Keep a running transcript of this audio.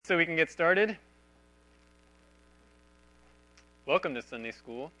So we can get started. Welcome to Sunday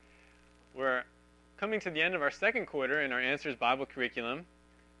School. We're coming to the end of our second quarter in our Answers Bible curriculum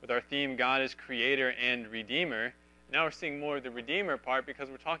with our theme, God is Creator and Redeemer. Now we're seeing more of the Redeemer part because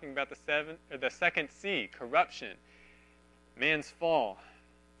we're talking about the second C, corruption, man's fall.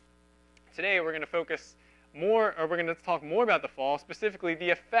 Today we're going to talk more about the fall, specifically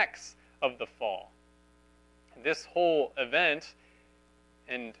the effects of the fall. This whole event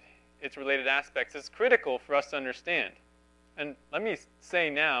and its related aspects is critical for us to understand. And let me say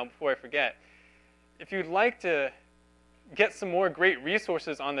now, before I forget, if you'd like to get some more great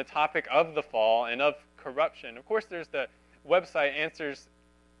resources on the topic of the fall and of corruption, of course there's the website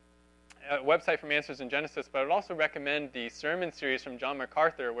from Answers in Genesis, but I would also recommend the sermon series from John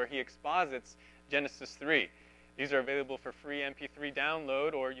MacArthur where he exposits Genesis 3. These are available for free MP3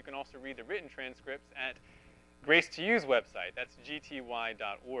 download, or you can also read the written transcripts at Grace to Use website. That's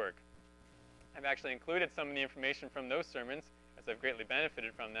gty.org. I've actually included some of the information from those sermons, as I've greatly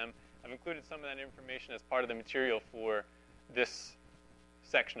benefited from them. I've included some of that information as part of the material for this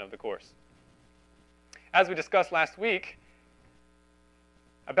section of the course. As we discussed last week,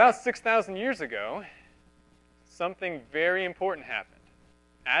 about 6,000 years ago, something very important happened.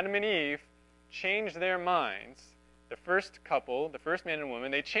 Adam and Eve changed their minds. The first couple, the first man and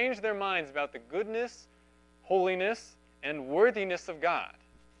woman, they changed their minds about the goodness, holiness, and worthiness of God.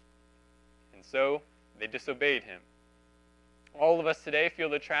 And so they disobeyed him. All of us today feel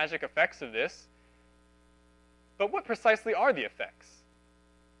the tragic effects of this. But what precisely are the effects?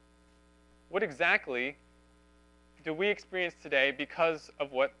 What exactly do we experience today because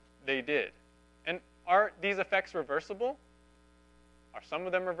of what they did? And are these effects reversible? Are some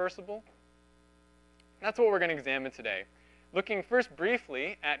of them reversible? That's what we're going to examine today. Looking first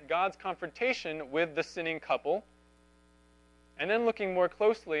briefly at God's confrontation with the sinning couple, and then looking more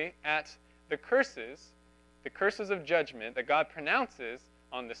closely at the curses of judgment that God pronounces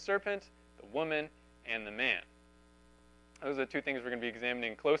on the serpent, the woman, and the man. Those are the two things we're going to be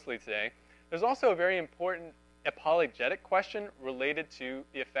examining closely today. There's also a very important apologetic question related to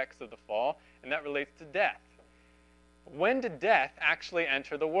the effects of the fall, and that relates to death. When did death actually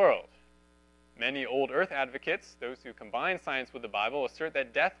enter the world? Many old earth advocates, those who combine science with the Bible, assert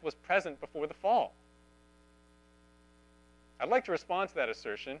that death was present before the fall. I'd like to respond to that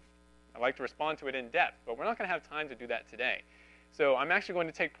assertion. I'd like to respond to it in depth, but we're not going to have time to do that today. So I'm actually going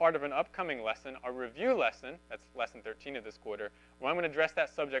to take part of an upcoming lesson, our review lesson, that's lesson 13 of this quarter, where I'm going to address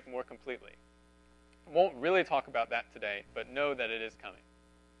that subject more completely. I won't really talk about that today, but know that it is coming.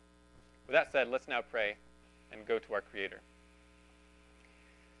 With that said, let's now pray and go to our Creator.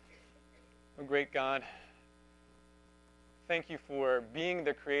 Oh, great God, thank you for being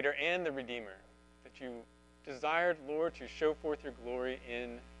the Creator and the Redeemer, that you desired, Lord, to show forth your glory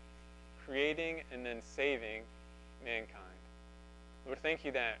in creating and then saving mankind. Lord, thank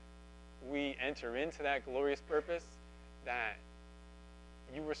you that we enter into that glorious purpose, that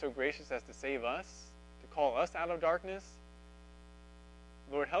you were so gracious as to save us, to call us out of darkness.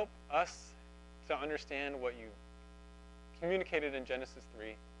 Lord, help us to understand what you communicated in Genesis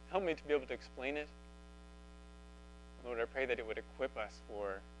 3. Help me to be able to explain it. Lord, I pray that it would equip us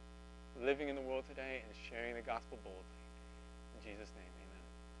for living in the world today and sharing the gospel boldly. In Jesus' name, amen.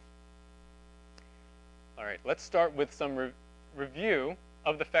 All right, let's start with some review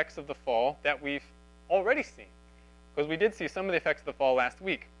of the effects of the fall that we've already seen, because we did see some of the effects of the fall last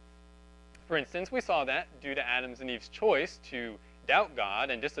week. For instance, we saw that due to Adam's and Eve's choice to doubt God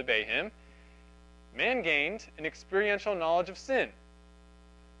and disobey him, man gained an experiential knowledge of sin.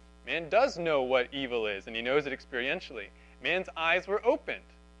 Man does know what evil is, and he knows it experientially. Man's eyes were opened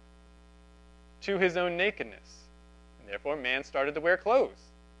to his own nakedness, and therefore man started to wear clothes.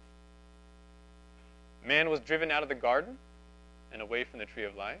 Man was driven out of the garden and away from the tree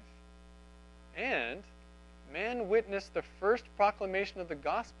of life, and man witnessed the first proclamation of the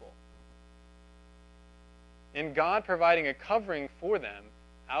gospel, in God providing a covering for them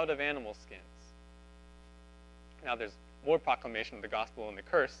out of animal skins. Now there's more proclamation of the gospel in the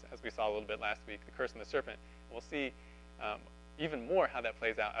curse, as we saw a little bit last week, the curse and the serpent. And we'll see even more how that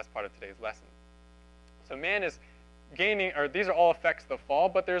plays out as part of today's lesson. So man is gaining, or these are all effects of the fall,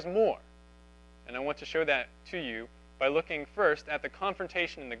 but there's more. And I want to show that to you by looking first at the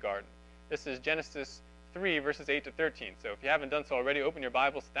confrontation in the garden. This is Genesis 3, verses 8 to 13. So if you haven't done so already, open your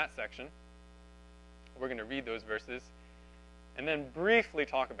Bibles to that section. We're going to read those verses and then briefly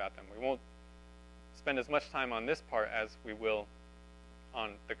talk about them. We won't spend as much time on this part as we will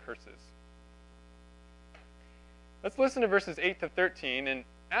on the curses. Let's listen to verses 8 to 13, and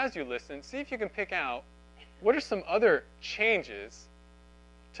as you listen, see if you can pick out what are some other changes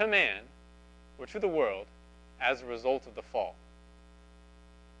to man or to the world as a result of the fall.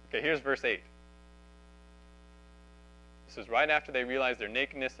 Okay, here's verse 8. This is right after they realized their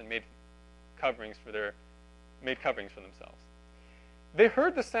nakedness and made coverings for themselves. They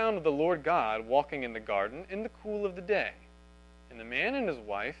heard the sound of the Lord God walking in the garden in the cool of the day. And the man and his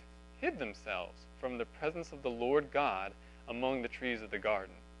wife hid themselves from the presence of the Lord God among the trees of the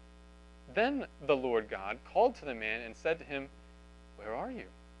garden. Then the Lord God called to the man and said to him, "Where are you?"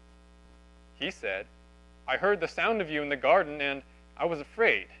 He said, "I heard the sound of you in the garden, and I was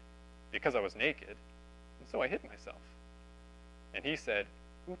afraid, because I was naked, and so I hid myself." And he said,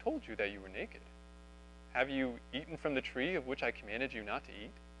 "Who told you that you were naked? Have you eaten from the tree of which I commanded you not to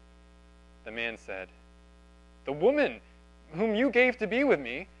eat?" The man said, "The woman whom you gave to be with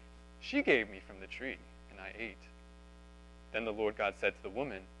me, she gave me from the tree, and I ate." Then the Lord God said to the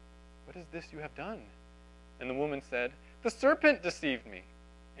woman, "What is this you have done?" And the woman said, "The serpent deceived me,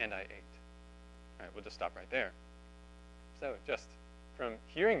 and I ate." All right, we'll just stop right there. So just from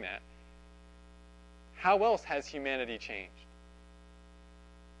hearing that, how else has humanity changed?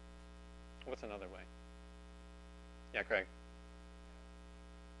 What's another way? Yeah, Craig.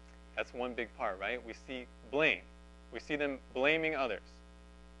 That's one big part, right? We see blame. We see them blaming others.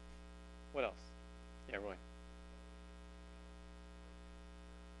 What else? Yeah, Roy.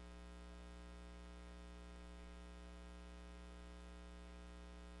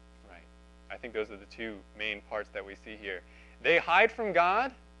 Right. I think those are the two main parts that we see here. They hide from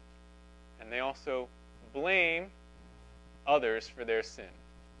God, and they also blame others for their sin.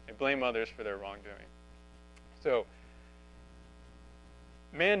 They blame others for their wrongdoing. So,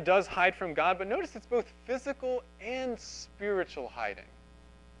 man does hide from God, but notice it's both physical and spiritual hiding.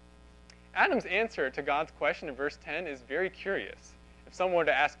 Adam's answer to God's question in verse 10 is very curious. If someone were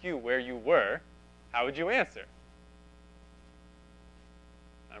to ask you where you were, how would you answer?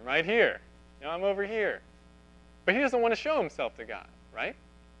 I'm right here. I'm over here. But he doesn't want to show himself to God, right?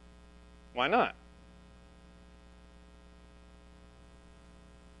 Why not?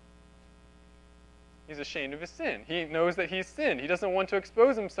 He's ashamed of his sin. He knows that he's sinned. He doesn't want to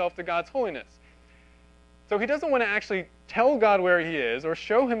expose himself to God's holiness. So he doesn't want to actually tell God where he is or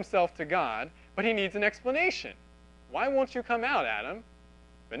show himself to God, but he needs an explanation. Why won't you come out, Adam?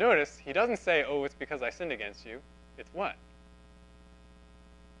 But notice, he doesn't say, "Oh, it's because I sinned against you." It's what?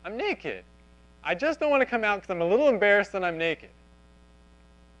 I'm naked. I just don't want to come out because I'm a little embarrassed that I'm naked.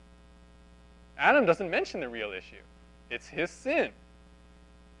 Adam doesn't mention the real issue. It's his sin.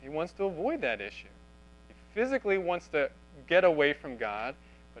 He wants to avoid that issue. He physically wants to get away from God,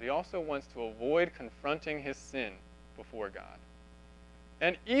 but he also wants to avoid confronting his sin before God.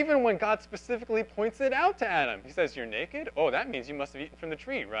 And even when God specifically points it out to Adam, he says, "You're naked? Oh, that means you must have eaten from the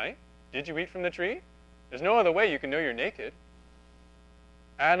tree, right? Did you eat from the tree? There's no other way you can know you're naked."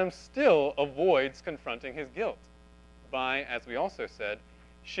 Adam still avoids confronting his guilt by, as we also said,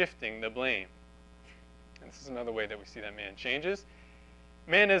 shifting the blame. And this is another way that we see that man changes.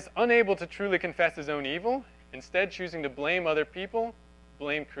 Man is unable to truly confess his own evil, instead choosing to blame other people,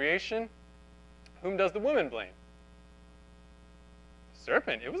 blame creation. Whom does the woman blame? The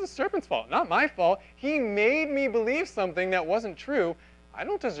serpent. It was the serpent's fault, not my fault. He made me believe something that wasn't true. I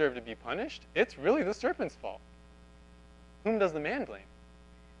don't deserve to be punished. It's really the serpent's fault. Whom does the man blame?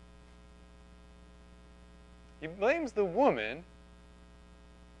 He blames the woman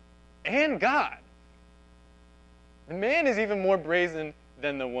and God. The man is even more brazen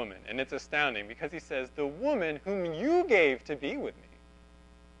than the woman, and it's astounding because he says, "The woman whom you gave to be with me."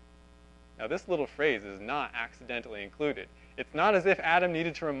 Now, this little phrase is not accidentally included. It's not as if Adam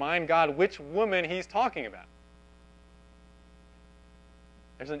needed to remind God which woman he's talking about.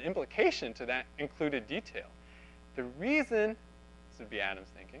 There's an implication to that included detail. The reason, this would be Adam's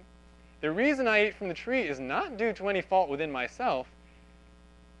thinking, the reason I ate from the tree is not due to any fault within myself.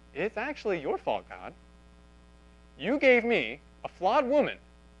 It's actually your fault, God. You gave me a flawed woman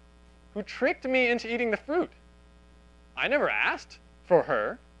who tricked me into eating the fruit. I never asked for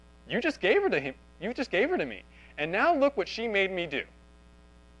her. You just gave her to him. You just gave her to me. And now look what she made me do.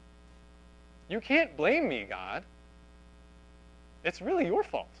 You can't blame me, God. It's really your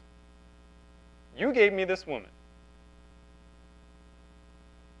fault. You gave me this woman.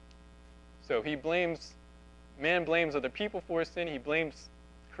 So man blames other people for his sin. He blames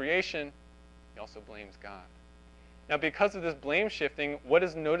creation. He also blames God. Now, because of this blame shifting, what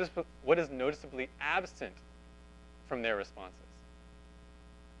is noticeably absent from their responses?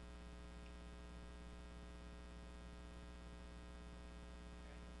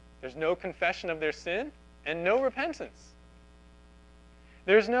 There's no confession of their sin and no repentance.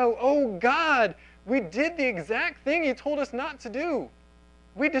 There's no, "Oh God, we did the exact thing you told us not to do.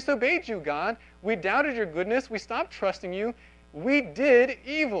 We disobeyed you, God. We doubted your goodness. We stopped trusting you. We did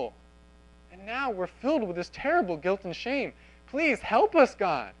evil. And now we're filled with this terrible guilt and shame. Please help us,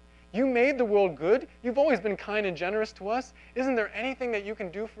 God. You made the world good. You've always been kind and generous to us. Isn't there anything that you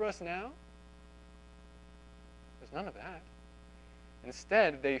can do for us now? There's none of that.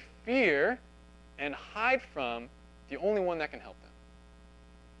 Instead, they fear and hide from the only one that can help them.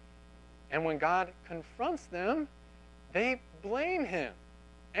 And when God confronts them, they blame him.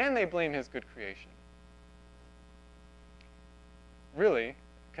 And they blame his good creation. Really,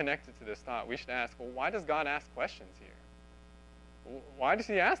 connected to this thought, we should ask, well, why does God ask questions here? Why does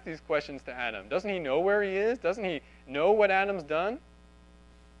he ask these questions to Adam? Doesn't he know where he is? Doesn't he know what Adam's done?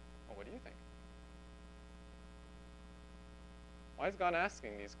 Well, what do you think? Why is God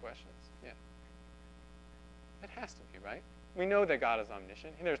asking these questions? Yeah. It has to be, right? We know that God is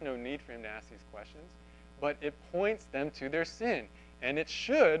omniscient. There's no need for him to ask these questions. But it points them to their sin. And it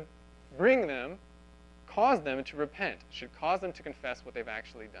should bring them, cause them to repent. It should cause them to confess what they've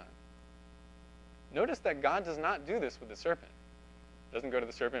actually done. Notice that God does not do this with the serpent. He doesn't go to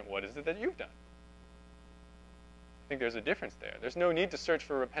the serpent, what is it that you've done? I think there's a difference there. There's no need to search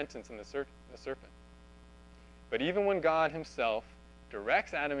for repentance in the serpent. But even when God himself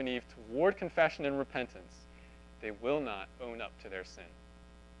directs Adam and Eve toward confession and repentance, they will not own up to their sin.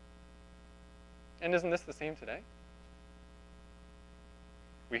 And isn't this the same today?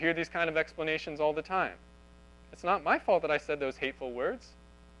 We hear these kind of explanations all the time. It's not my fault that I said those hateful words.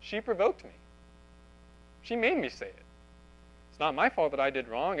 She provoked me. She made me say it. It's not my fault that I did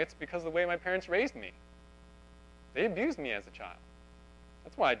wrong. It's because of the way my parents raised me. They abused me as a child.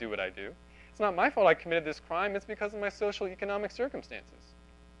 That's why I do what I do. It's not my fault I committed this crime. It's because of my social economic circumstances.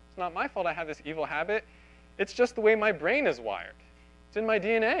 It's not my fault I have this evil habit. It's just the way my brain is wired. It's in my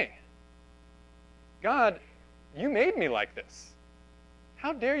DNA. God, you made me like this.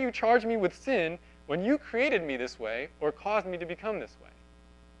 How dare you charge me with sin when you created me this way or caused me to become this way?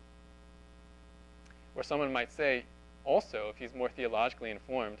 Or someone might say, also, if he's more theologically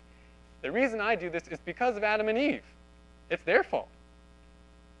informed, the reason I do this is because of Adam and Eve. It's their fault.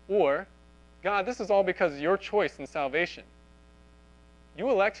 Or, God, this is all because of your choice in salvation. You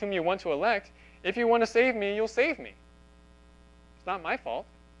elect whom you want to elect. If you want to save me, you'll save me. It's not my fault.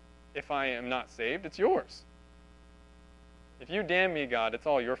 If I am not saved, it's yours. If you damn me, God, it's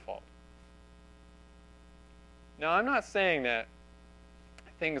all your fault. Now, I'm not saying that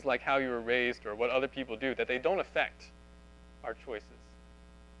things like how you were raised or what other people do, that they don't affect our choices.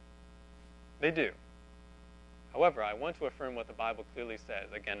 They do. However, I want to affirm what the Bible clearly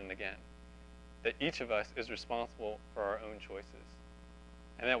says again and again, that each of us is responsible for our own choices,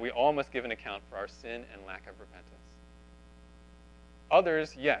 and that we all must give an account for our sin and lack of repentance.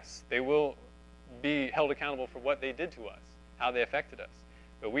 Others, yes, they will be held accountable for what they did to us, how they affected us.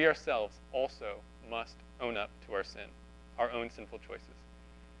 But we ourselves also must own up to our sin, our own sinful choices.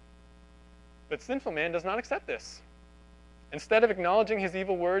 But sinful man does not accept this. Instead of acknowledging his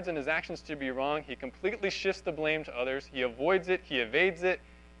evil words and his actions to be wrong, he completely shifts the blame to others. He avoids it, he evades it,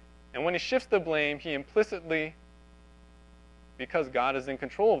 and when he shifts the blame, he implicitly, because God is in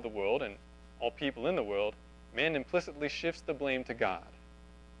control of the world and all people in the world, man implicitly shifts the blame to God.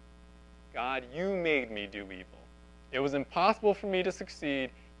 God, you made me do evil. It was impossible for me to succeed.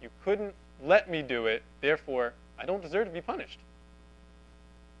 You couldn't let me do it. Therefore, I don't deserve to be punished.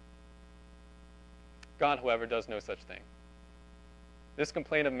 God, however, does no such thing. This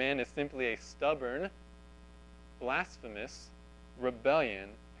complaint of man is simply a stubborn, blasphemous rebellion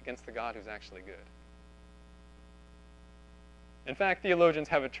against the God who's actually good. In fact, theologians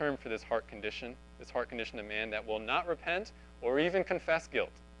have a term for this heart condition of man that will not repent or even confess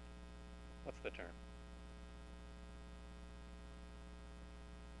guilt. What's the term?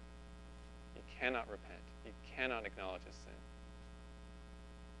 He cannot repent. He cannot acknowledge his sin.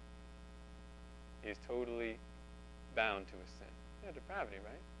 He is totally bound to his sin. Yeah, depravity,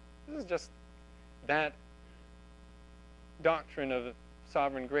 right? This is just that doctrine of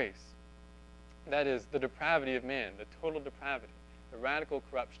sovereign grace. That is the depravity of man, the total depravity, the radical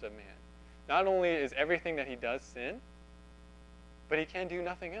corruption of man. Not only is everything that he does sin, but he can do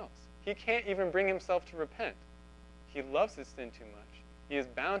nothing else. He can't even bring himself to repent. He loves his sin too much. He is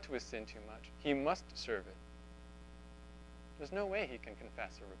bound to his sin too much. He must serve it. There's no way he can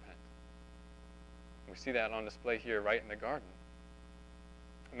confess or repent. We see that on display here right in the garden.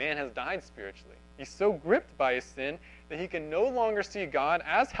 Man has died spiritually. He's so gripped by his sin that he can no longer see God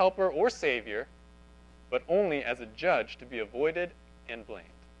as helper or savior, but only as a judge to be avoided and blamed.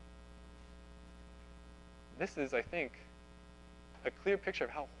 This is, I think, a clear picture of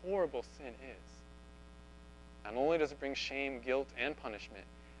how horrible sin is. Not only does it bring shame, guilt, and punishment,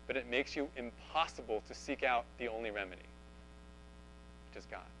 but it makes you impossible to seek out the only remedy, which is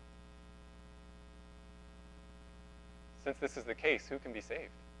God. Since this is the case, who can be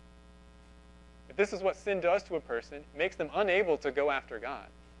saved? If this is what sin does to a person, makes them unable to go after God,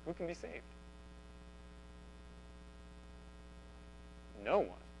 who can be saved? No one,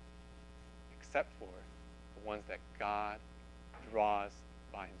 except for the ones that God draws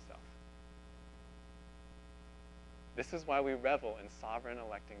by himself. This is why we revel in sovereign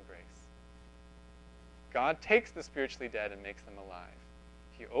electing grace. God takes the spiritually dead and makes them alive.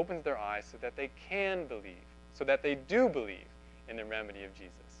 He opens their eyes so that they can believe, so that they do believe in the remedy of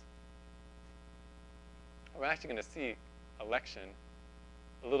Jesus. We're actually going to see election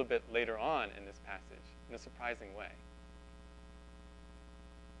a little bit later on in this passage in a surprising way.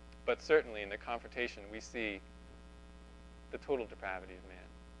 But certainly in the confrontation, we see the total depravity of man,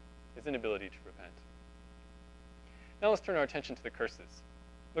 his inability to repent. Now let's turn our attention to the curses.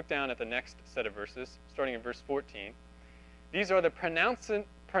 Look down at the next set of verses, starting in verse 14. These are the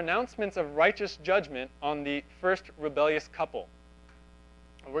pronouncements of righteous judgment on the first rebellious couple.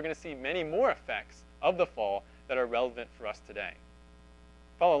 And we're going to see many more effects of the fall that are relevant for us today.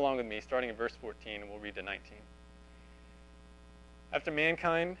 Follow along with me, starting in verse 14, and we'll read to 19. After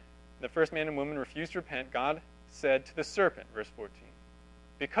mankind, the first man and woman, refused to repent, God said to the serpent, verse 14,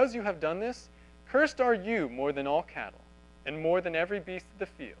 because you have done this, cursed are you more than all cattle, and more than every beast of the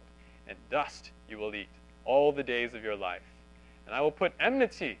field, and dust you will eat all the days of your life. And I will put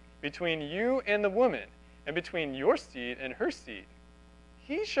enmity between you and the woman, and between your seed and her seed.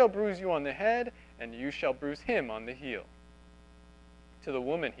 He shall bruise you on the head, and you shall bruise him on the heel. To the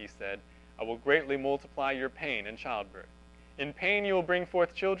woman he said, I will greatly multiply your pain in childbirth. In pain you will bring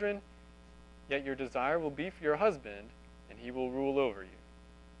forth children, yet your desire will be for your husband, and he will rule over you.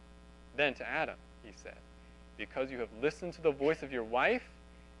 Then to Adam he said, because you have listened to the voice of your wife,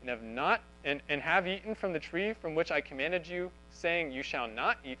 and have eaten from the tree from which I commanded you, saying, you shall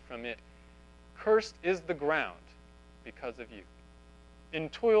not eat from it, cursed is the ground because of you. In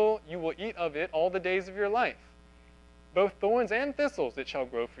toil you will eat of it all the days of your life. Both thorns and thistles it shall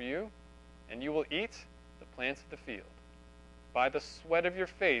grow for you, and you will eat the plants of the field. By the sweat of your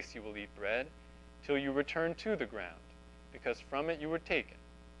face you will eat bread, till you return to the ground, because from it you were taken.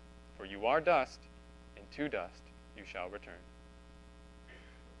 For you are dust, and to dust you shall return.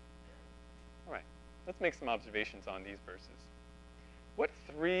 All right, let's make some observations on these verses. What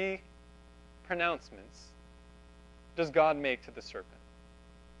three pronouncements does God make to the serpent?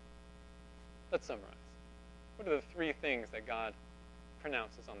 Let's summarize. What are the three things that God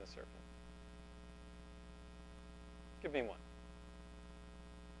pronounces on the serpent? Give me one.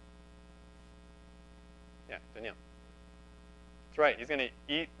 Yeah, Danielle. That's right. He's going to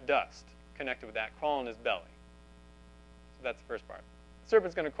eat dust connected with that, crawl in his belly. So that's the first part. The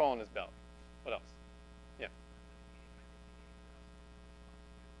serpent's going to crawl in his belly. What else? Yeah.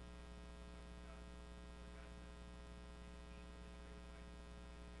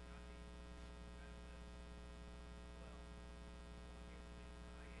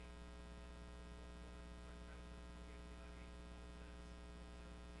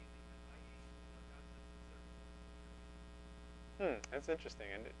 That's interesting.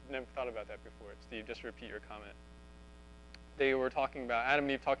 I never thought about that before. Steve, just repeat your comment. They were talking about, Adam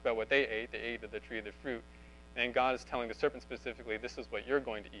and Eve talked about what they ate. They ate of the tree of the fruit. And God is telling the serpent specifically, this is what you're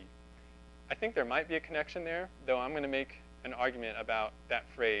going to eat. I think there might be a connection there, though I'm going to make an argument about that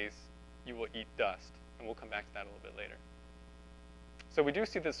phrase, you will eat dust. And we'll come back to that a little bit later. So we do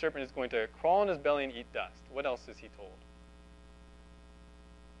see the serpent is going to crawl in his belly and eat dust. What else is he told?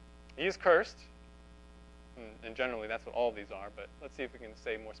 He is cursed. And generally, that's what all of these are. But let's see if we can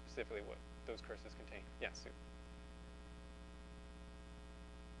say more specifically what those curses contain. Yes, Sue.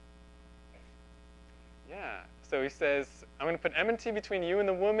 Yeah. So he says, I'm going to put enmity between you and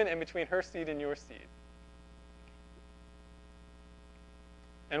the woman, and between her seed and your seed.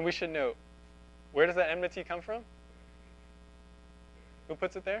 And we should note, where does that enmity come from? Who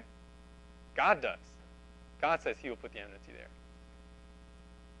puts it there? God does. God says he will put the enmity there.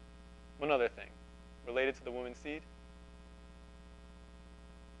 One other thing. Related to the woman's seed?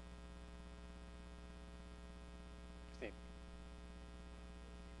 Steve.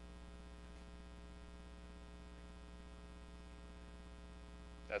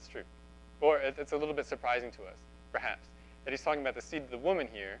 That's true. Or it's a little bit surprising to us, perhaps, that he's talking about the seed of the woman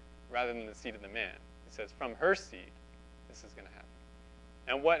here rather than the seed of the man. He says, from her seed, this is going to happen.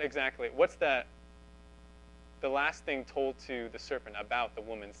 And what's the last thing told to the serpent about the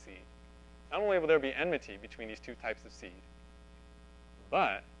woman's seed? Not only will there be enmity between these two types of seed,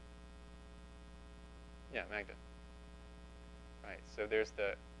 but Yeah, Magda. Right, so there's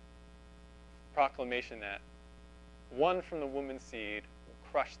the proclamation that one from the woman's seed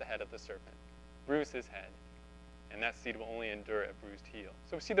will crush the head of the serpent, bruise his head, and that seed will only endure a bruised heel.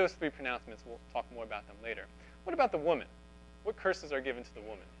 So we see those three pronouncements. We'll talk more about them later. What about the woman? What curses are given to the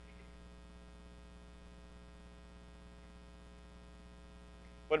woman?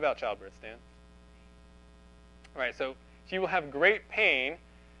 What about childbirth, Stan? All right, so she will have great pain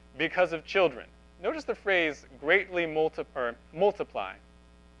because of children. Notice the phrase greatly multiply. What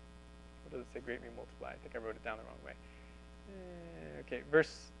does it say, greatly multiply? I think I wrote it down the wrong way. Okay,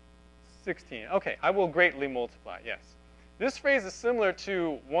 verse 16. Okay, I will greatly multiply, yes. This phrase is similar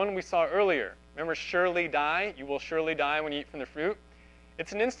to one we saw earlier. Remember, surely die? You will surely die when you eat from the fruit.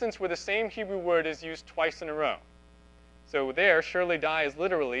 It's an instance where the same Hebrew word is used twice in a row. So there, surely die is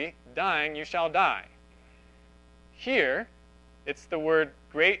literally, dying, you shall die. Here, it's the word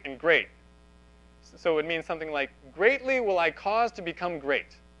great and great. So it means something like, greatly will I cause to become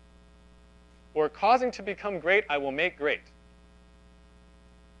great. Or causing to become great, I will make great.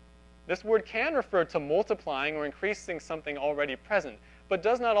 This word can refer to multiplying or increasing something already present, but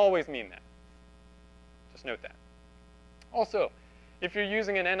does not always mean that. Just note that. Also, if you're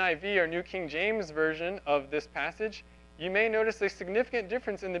using an NIV or New King James version of this passage, you may notice a significant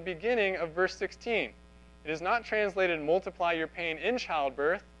difference in the beginning of verse 16. It is not translated multiply your pain in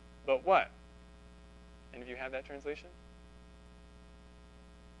childbirth, but what? Any of you have that translation?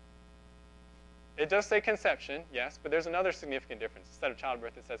 It does say conception, yes, but there's another significant difference. Instead of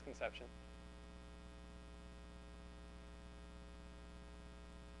childbirth, it says conception.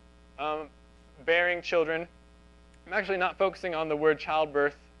 Bearing children. I'm actually not focusing on the word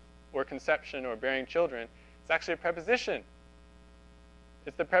childbirth or conception or bearing children. It's actually a preposition.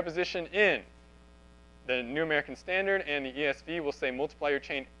 It's the preposition in. The New American Standard and the ESV will say multiply your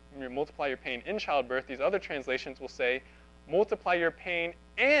pain in childbirth. These other translations will say multiply your pain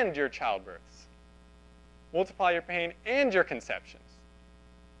and your childbirths. Multiply your pain and your conceptions.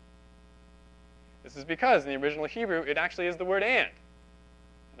 This is because in the original Hebrew, it actually is the word and,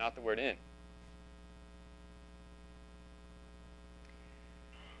 not the word in.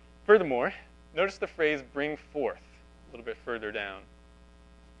 Furthermore, notice the phrase bring forth a little bit further down.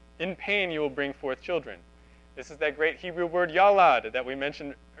 In pain you will bring forth children. This is that great Hebrew word yalad that we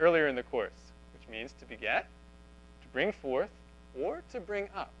mentioned earlier in the course, which means to beget, to bring forth, or to bring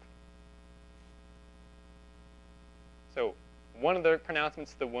up. So one of the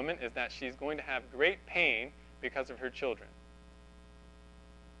pronouncements to the woman is that she's going to have great pain because of her children.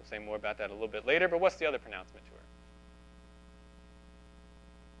 We'll say more about that a little bit later, but what's the other pronouncement to her?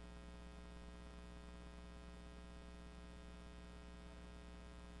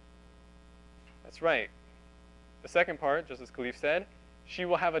 That's right. The second part, just as Khalif said, she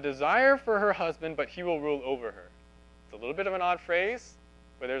will have a desire for her husband, but he will rule over her. It's a little bit of an odd phrase,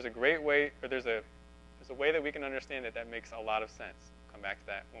 but there's a great way, or there's a way that we can understand it that makes a lot of sense. We'll come back to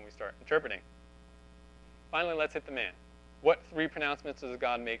that when we start interpreting. Finally, let's hit the man. What three pronouncements does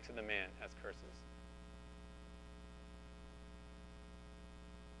God make to the man as curses?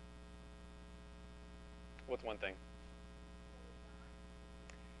 What's one thing?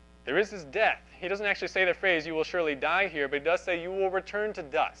 There is his death. He doesn't actually say the phrase, you will surely die here, but he does say, you will return to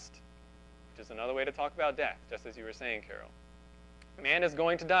dust, which is another way to talk about death, just as you were saying, Carol. Man is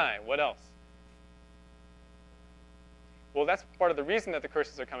going to die. What else? Well, that's part of the reason that the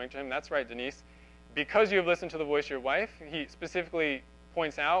curses are coming to him. That's right, Denise. Because you have listened to the voice of your wife, he specifically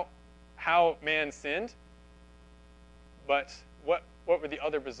points out how man sinned. But what were the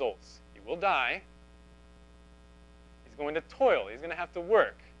other results? He will die. He's going to toil. He's going to have to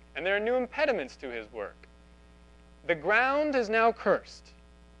work. And there are new impediments to his work. The ground is now cursed.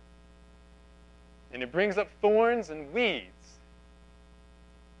 And it brings up thorns and weeds.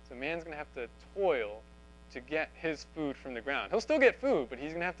 So man's going to have to toil to get his food from the ground. He'll still get food, but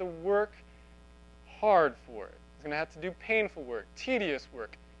he's going to have to work hard for it. He's going to have to do painful work, tedious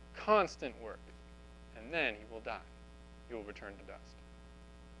work, constant work. And then he will die. He will return to dust.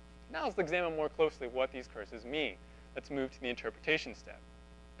 Now let's examine more closely what these curses mean. Let's move to the interpretation step.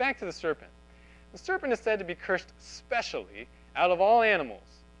 Back to the serpent. The serpent is said to be cursed specially out of all animals,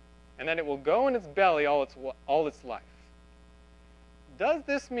 and that it will go in its belly all its life. Does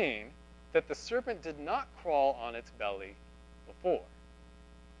this mean that the serpent did not crawl on its belly before?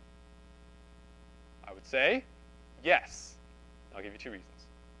 I would say yes. I'll give you two reasons.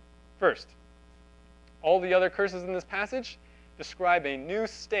 First, all the other curses in this passage describe a new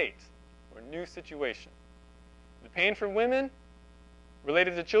state or new situation. The pain for women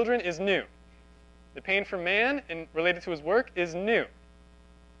related to children is new. The pain for man and related to his work is new.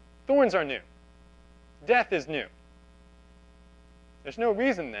 Thorns are new. death is new. There's no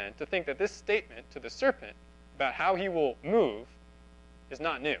reason then to think that this statement to the serpent about how he will move is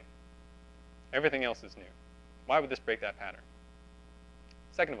not new. Everything else is new. Why would this break that pattern?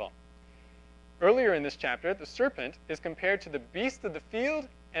 Second of all, earlier in this chapter, the serpent is compared to the beasts of the field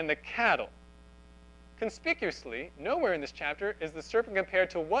and the cattle. Conspicuously, nowhere in this chapter is the serpent compared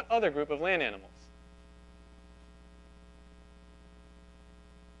to what other group of land animals?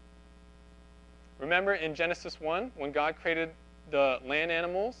 Remember in Genesis 1, when God created the land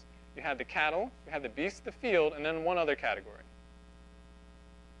animals, you had the cattle, you had the beasts of the field, and then one other category.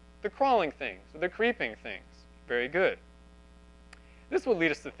 The crawling things, or the creeping things. Very good. This will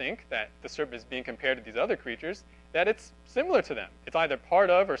lead us to think that the serpent is being compared to these other creatures, that it's similar to them. It's either part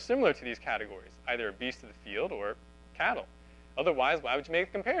of or similar to these categories, either a beast of the field or cattle. Otherwise, why would you make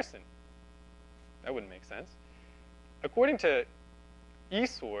a comparison? That wouldn't make sense. According to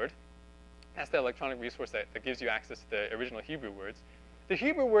eSword, that's the electronic resource that gives you access to the original Hebrew words, the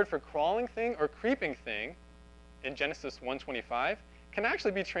Hebrew word for crawling thing or creeping thing in Genesis 1:25 can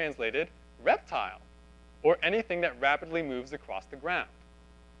actually be translated reptile, or anything that rapidly moves across the ground.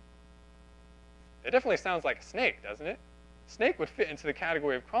 It definitely sounds like a snake, doesn't it? Snake would fit into the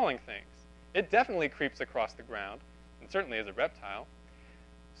category of crawling things. It definitely creeps across the ground, and certainly is a reptile.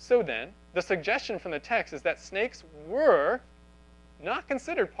 So then, the suggestion from the text is that snakes were not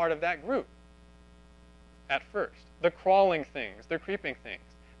considered part of that group at first. The crawling things, the creeping things,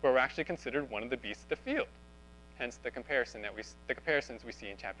 were actually considered one of the beasts of the field. Hence the comparisons we see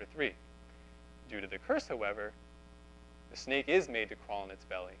in chapter 3. Due to the curse, however, the snake is made to crawl on its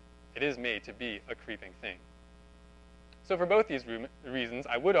belly. It is made to be a creeping thing. So for both these reasons,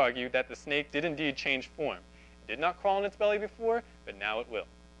 I would argue that the snake did indeed change form. It did not crawl on its belly before, but now it will.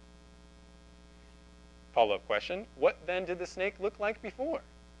 Follow-up question, what then did the snake look like before?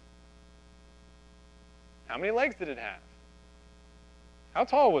 How many legs did it have? How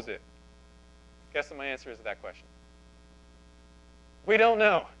tall was it? Guess what my answer is to that question? We don't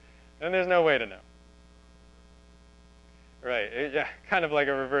know. And there's no way to know. Right, yeah, kind of like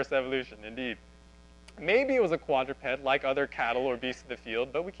a reverse evolution, indeed. Maybe it was a quadruped like other cattle or beasts of the field,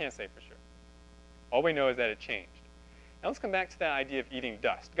 but we can't say for sure. All we know is that it changed. Now let's come back to that idea of eating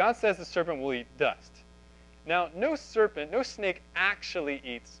dust. God says the serpent will eat dust. Now, no snake actually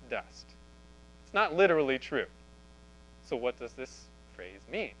eats dust. It's not literally true. So what does this phrase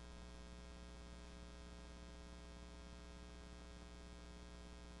mean?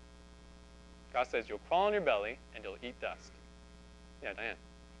 God says you'll crawl on your belly and you'll eat dust. Yeah, Diane.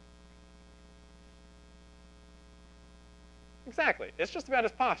 Exactly. It's just about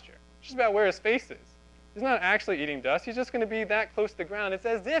his posture. It's just about where his face is. He's not actually eating dust. He's just going to be that close to the ground. It's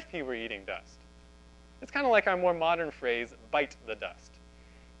as if he were eating dust. It's kind of like our more modern phrase, bite the dust.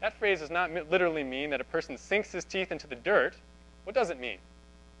 That phrase does not literally mean that a person sinks his teeth into the dirt. What does it mean?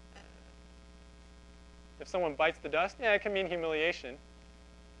 If someone bites the dust, yeah, it can mean humiliation.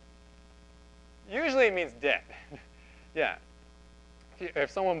 Usually it means death. Yeah.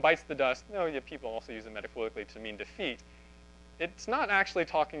 If someone bites the dust, no, yeah, people also use it metaphorically to mean defeat. It's not actually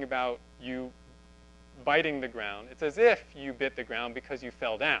talking about you biting the ground. It's as if you bit the ground because you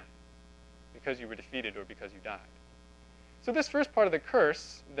fell down, because you were defeated or because you died. So this first part of the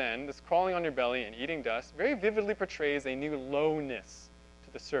curse, then, this crawling on your belly and eating dust, very vividly portrays a new lowness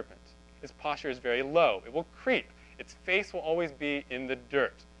to the serpent. His posture is very low. It will creep. Its face will always be in the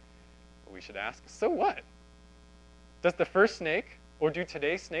dirt. But we should ask, so what? Does the first snake, or do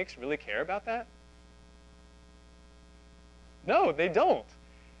today's snakes really care about that? No, they don't.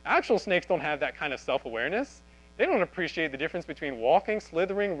 Actual snakes don't have that kind of self-awareness. They don't appreciate the difference between walking,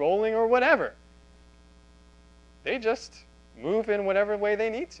 slithering, rolling, or whatever. They just move in whatever way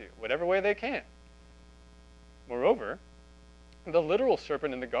they need to, whatever way they can. Moreover, the literal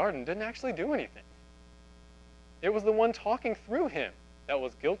serpent in the garden didn't actually do anything. It was the one talking through him that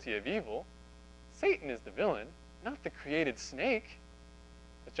was guilty of evil. Satan is the villain, not the created snake.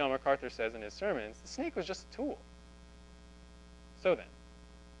 As John MacArthur says in his sermons, the snake was just a tool. So then,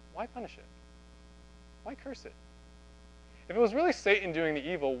 why punish it? Why curse it? If it was really Satan doing the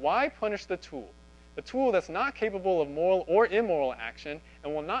evil, why punish the tool? The tool that's not capable of moral or immoral action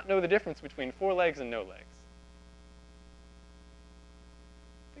and will not know the difference between 4 legs and no legs.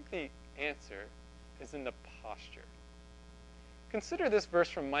 I think the answer is in the posture. Consider this verse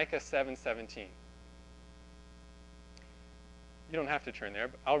from Micah 7:17. You don't have to turn there,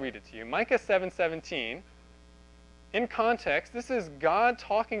 but I'll read it to you. Micah 7:17. In context, this is God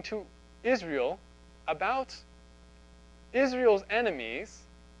talking to Israel about Israel's enemies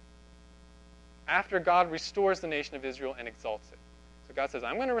after God restores the nation of Israel and exalts it. So God says,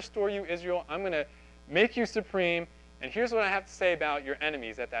 I'm going to restore you, Israel. I'm going to make you supreme, and here's what I have to say about your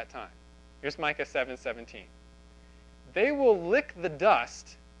enemies at that time. Here's Micah 7:17. They will lick the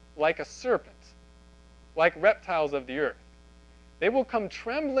dust like a serpent, like reptiles of the earth. They will come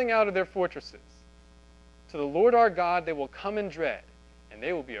trembling out of their fortresses. To the Lord our God they will come in dread, and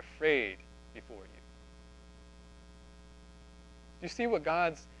they will be afraid before you. Do you see what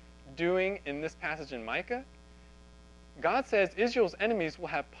God's doing in this passage in Micah? God says Israel's enemies will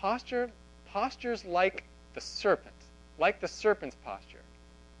have postures like the serpent's posture.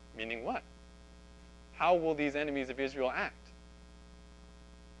 Meaning what? How will these enemies of Israel act?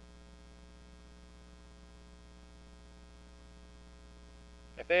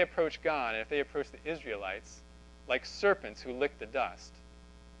 If they approach God and if they approach the Israelites like serpents who lick the dust,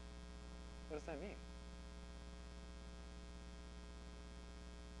 what does that mean?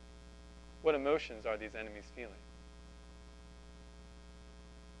 What emotions are these enemies feeling?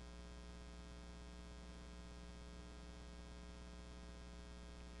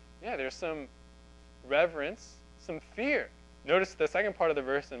 Yeah, there's some reverence, some fear. Notice the second part of the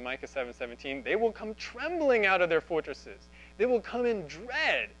verse in Micah 7:17. They will come trembling out of their fortresses. They will come in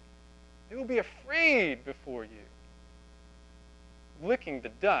dread. They will be afraid before you. Licking the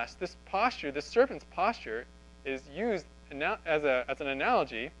dust, this posture, this serpent's posture, is used as an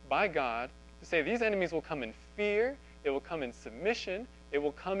analogy by God to say these enemies will come in fear, they will come in submission, they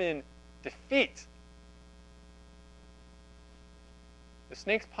will come in defeat. The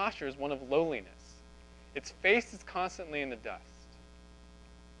snake's posture is one of lowliness. Its face is constantly in the dust.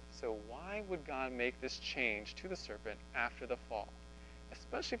 So why would God make this change to the serpent after the fall?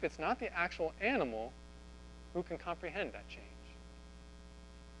 Especially if it's not the actual animal who can comprehend that change.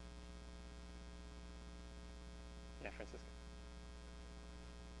 Yeah, Francisco.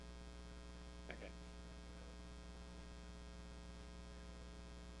 Okay.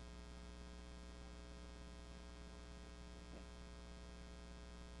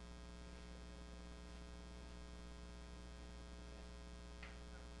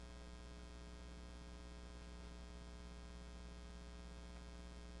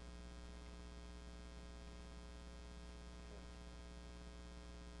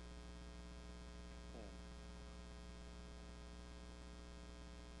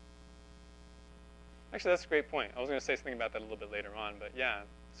 Actually, that's a great point. I was going to say something about that a little bit later on, but yeah,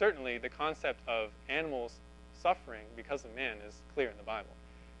 certainly the concept of animals suffering because of man is clear in the Bible,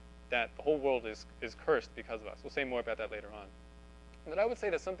 that the whole world is cursed because of us. We'll say more about that later on. But I would say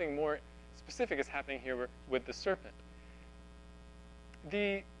that something more specific is happening here with the serpent.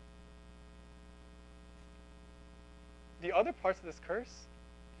 The other parts of this curse,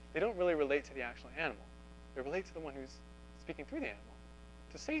 they don't really relate to the actual animal. They relate to the one who's speaking through the animal,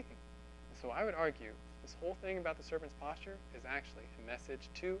 to Satan. So I would argue this whole thing about the serpent's posture is actually a message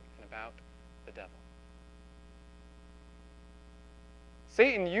to and about the devil.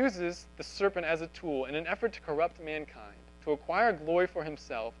 Satan uses the serpent as a tool in an effort to corrupt mankind, to acquire glory for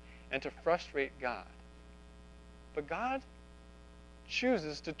himself, and to frustrate God. But God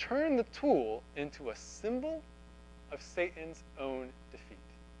chooses to turn the tool into a symbol of Satan's own defeat,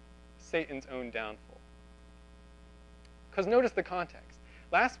 Satan's own downfall. Because notice the context.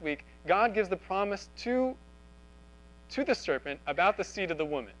 Last week, God gives the promise to the serpent about the seed of the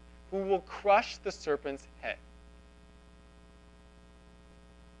woman, who will crush the serpent's head.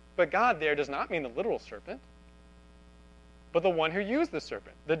 But God there does not mean the literal serpent, but the one who used the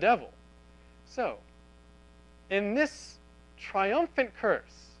serpent, the devil. So, in this triumphant curse,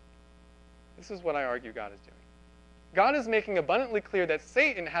 this is what I argue God is doing. God is making abundantly clear that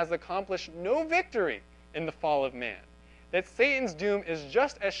Satan has accomplished no victory in the fall of man, that Satan's doom is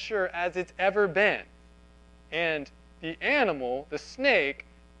just as sure as it's ever been. And the animal, the snake,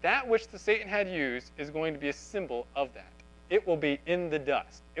 that which the Satan had used is going to be a symbol of that. It will be in the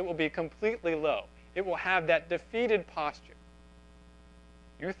dust. It will be completely low. It will have that defeated posture.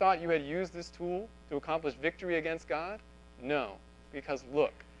 You thought you had used this tool to accomplish victory against God? No, because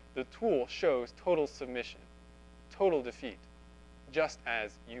look, the tool shows total submission, total defeat, just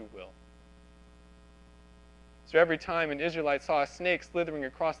as you will. So every time an Israelite saw a snake slithering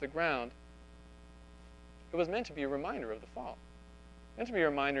across the ground, it was meant to be a reminder of the fall. Meant to be a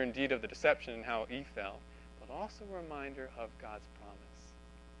reminder indeed of the deception and how Eve fell, but also a reminder of God's promise.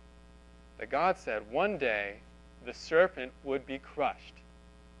 That God said one day the serpent would be crushed.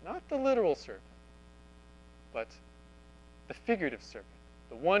 Not the literal serpent, but the figurative serpent,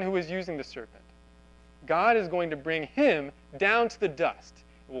 the one who is using the serpent. God is going to bring him down to the dust.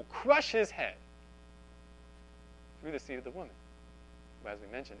 It will crush his head through the seed of the woman, who, as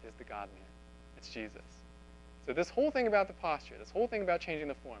we mentioned, is the God-man. It's Jesus. So this whole thing about the posture, this whole thing about changing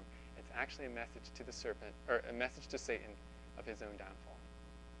the form, it's it's actually a message to the serpent, or a message to Satan of his own downfall.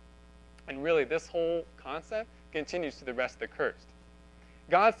 And really, this whole concept continues to the rest of the curse.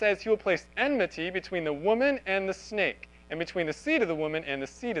 God says he will place enmity between the woman and the snake, and between the seed of the woman and the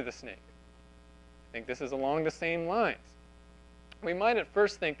seed of the snake. I think this is along the same lines. We might at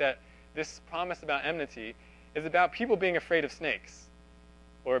first think that this promise about enmity is about people being afraid of snakes,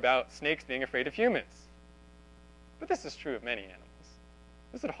 or about snakes being afraid of humans. But this is true of many animals.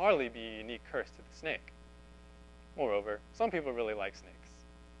 This would hardly be a unique curse to the snake. Moreover, some people really like snakes.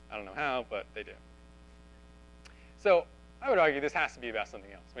 I don't know how, but they do. So I would argue this has to be about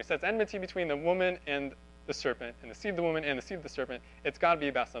something else. When he says enmity between the woman and the serpent, and the seed of the woman and the seed of the serpent, it's got to be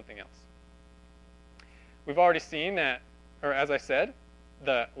about something else. We've already seen that, or as I said,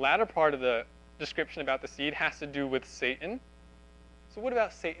 the latter part of the description about the seed has to do with Satan. So what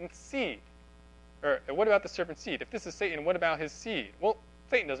about Satan's seed? Or what about the serpent's seed? If this is Satan, what about his seed? Well,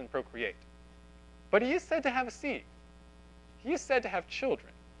 Satan doesn't procreate. But he is said to have a seed. He is said to have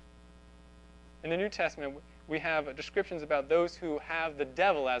children. In the New Testament, we have descriptions about those who have the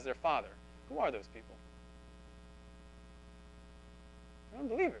devil as their father. Who are those people? They're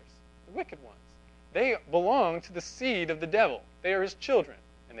unbelievers, the wicked ones. They belong to the seed of the devil. They are his children,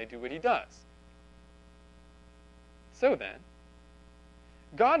 and they do what he does. So then,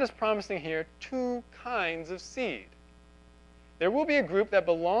 God is promising here two kinds of seed. There will be a group that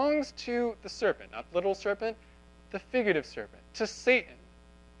belongs to the serpent, not the literal serpent, the figurative serpent, to Satan,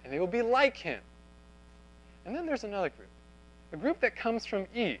 and they will be like him. And then there's another group, a group that comes from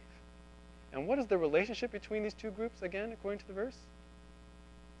Eve. And what is the relationship between these two groups, again, according to the verse?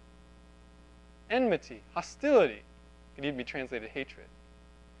 Enmity, hostility. It could even be translated hatred.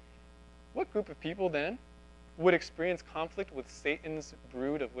 What group of people, then, would experience conflict with Satan's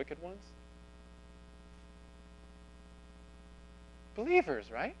brood of wicked ones? Believers,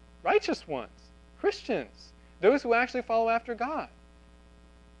 right? Righteous ones, Christians, those who actually follow after God.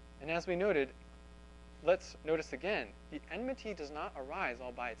 And as we noted, let's notice again, the enmity does not arise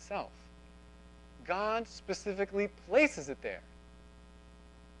all by itself. God specifically places it there.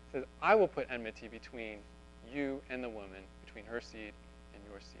 He says, I will put enmity between you and the woman, between her seed and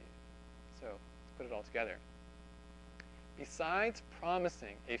your seed. So let's put it all together. Besides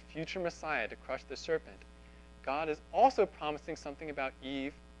promising a future Messiah to crush the serpent, God is also promising something about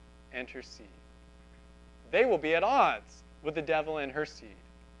Eve and her seed. They will be at odds with the devil and her seed.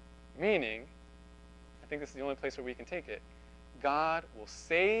 Meaning, I think this is the only place where we can take it, God will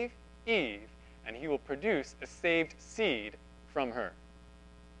save Eve, and he will produce a saved seed from her.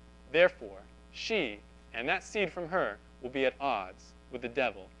 Therefore, she and that seed from her will be at odds with the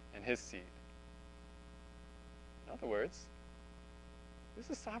devil and his seed. In other words, this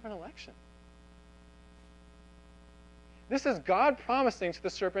is sovereign election. This is God promising to the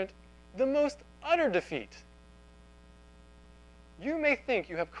serpent the most utter defeat. You may think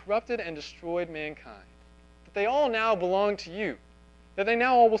you have corrupted and destroyed mankind, that they all now belong to you, that they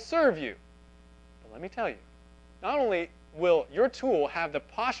now all will serve you. But let me tell you, not only will your tool have the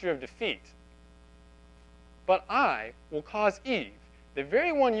posture of defeat, but I will cause Eve, the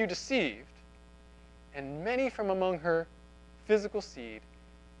very one you deceived, and many from among her physical seed,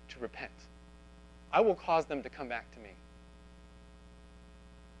 to repent. I will cause them to come back to me.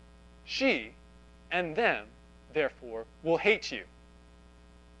 She and them, therefore, will hate you.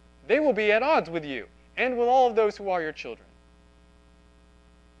 They will be at odds with you and with all of those who are your children.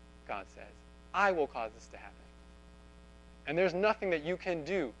 God says, I will cause this to happen. And there's nothing that you can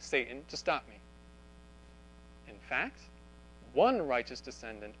do, Satan, to stop me. In fact, one righteous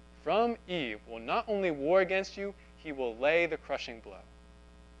descendant from Eve will not only war against you, he will lay the crushing blow.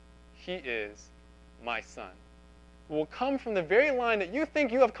 He is my son, who will come from the very line that you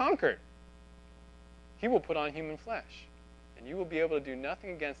think you have conquered. He will put on human flesh, and you will be able to do nothing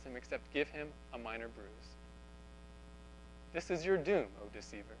against him except give him a minor bruise. This is your doom, O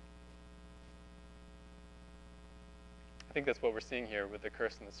deceiver. I think that's what we're seeing here with the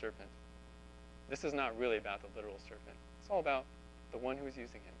curse and the serpent. This is not really about the literal serpent. It's all about the one who is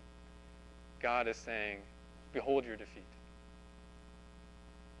using him. God is saying, behold your defeat.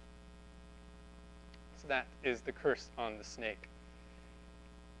 So that is the curse on the snake.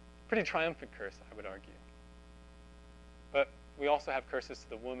 Pretty triumphant curse, I would argue. But we also have curses to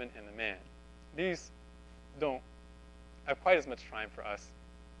the woman and the man. These don't have quite as much triumph for us,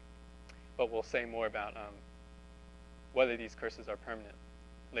 but we'll say more about whether these curses are permanent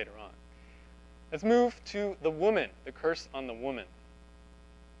later on. Let's move to the woman, the curse on the woman.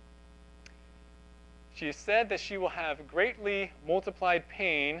 She is said that she will have greatly multiplied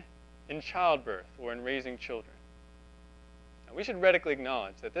pain in childbirth or in raising children. Now, we should radically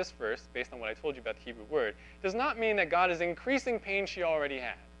acknowledge that this verse, based on what I told you about the Hebrew word, does not mean that God is increasing pain she already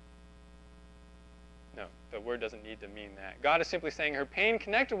had. No, the word doesn't need to mean that. God is simply saying her pain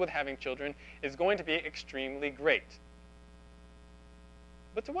connected with having children is going to be extremely great.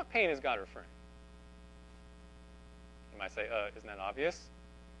 But to what pain is God referring? You might say, isn't that obvious?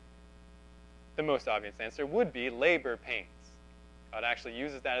 The most obvious answer would be labor pains. God actually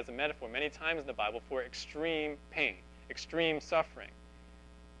uses that as a metaphor many times in the Bible for extreme pain, extreme suffering.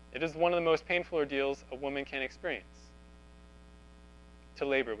 It is one of the most painful ordeals a woman can experience, to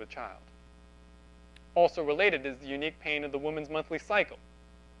labor with child. Also related is the unique pain of the woman's monthly cycle.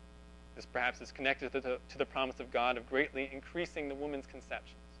 This perhaps is connected to the promise of God of greatly increasing the woman's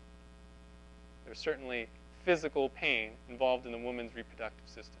conceptions. There's certainly physical pain involved in the woman's reproductive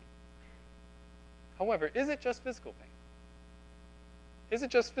system. However, is it just physical pain? Is it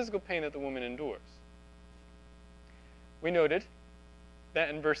just physical pain that the woman endures? We noted that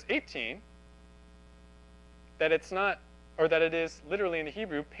in verse 18 that it's not, or that it is literally in the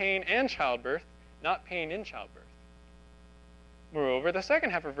Hebrew, pain and childbirth, not pain in childbirth. Moreover, the second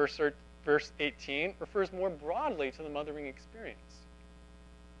half of verse 18 refers more broadly to the mothering experience.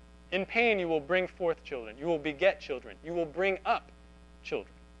 In pain you will bring forth children. You will beget children. You will bring up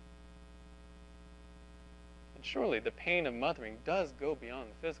children. And surely the pain of mothering does go beyond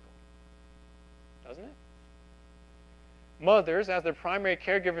the physical, doesn't it? Mothers, as their primary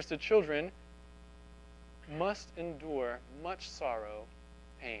caregivers to children, must endure much sorrow,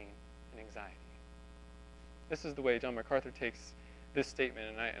 pain, and anxiety. This is the way John MacArthur takes this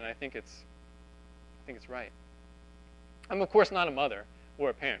statement, and I think it's right. I'm of course not a mother, or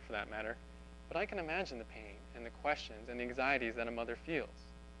a parent for that matter, but I can imagine the pain and the questions and the anxieties that a mother feels.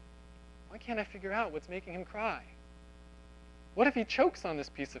 Why can't I figure out what's making him cry? What if he chokes on this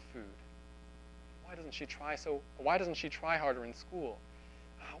piece of food? Why doesn't she try harder in school?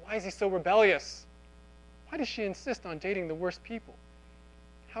 Why is he so rebellious? Why does she insist on dating the worst people?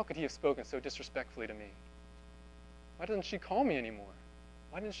 How could he have spoken so disrespectfully to me? Why doesn't she call me anymore?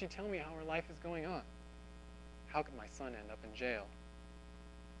 Why didn't she tell me how her life is going on? How could my son end up in jail?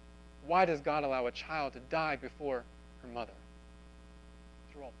 Why does God allow a child to die before her mother?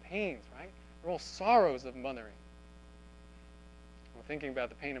 These are all pains, right? They're all sorrows of mothering. When thinking about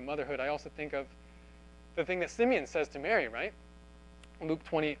the pain of motherhood, I also think of the thing that Simeon says to Mary, right? Luke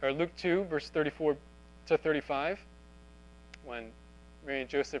 2, verse 34 to 35, when Mary and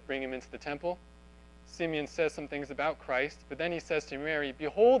Joseph bring him into the temple. Simeon says some things about Christ, but then he says to Mary,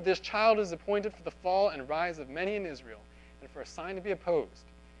 "Behold, this child is appointed for the fall and rise of many in Israel, and for a sign to be opposed.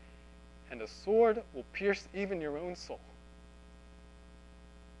 And a sword will pierce even your own soul,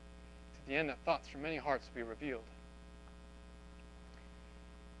 to the end that thoughts from many hearts will be revealed."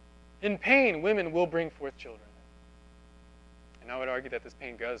 In pain, women will bring forth children. And I would argue that this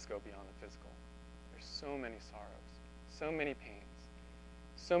pain does go beyond the physical. There's so many sorrows, so many pains,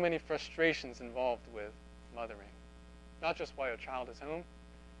 so many frustrations involved with mothering. Not just while a child is home,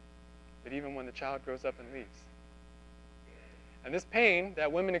 but even when the child grows up and leaves. And this pain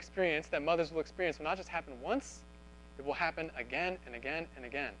that women experience, that mothers will experience, will not just happen once, it will happen again and again and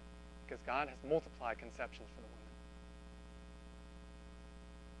again, because God has multiplied conceptions for the women.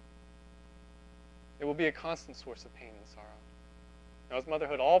 It will be a constant source of pain and sorrow. Now, is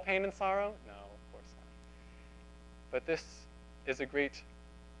motherhood all pain and sorrow? No, of course not. But this is a great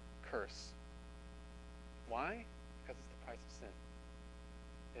curse. Why? Because it's the price of sin.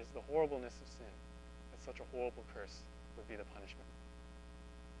 It is the horribleness of sin that such a horrible curse would be the punishment.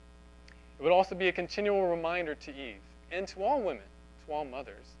 It would also be a continual reminder to Eve, and to all women, to all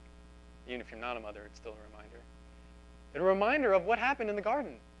mothers. Even if you're not a mother, it's still a reminder. A reminder of what happened in the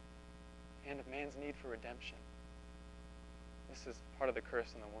garden, and of man's need for redemption. This is part of the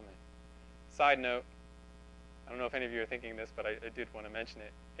curse on the woman. Side note, I don't know if any of you are thinking this, but I did want to mention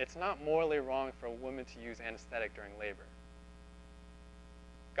it. It's not morally wrong for a woman to use anesthetic during labor.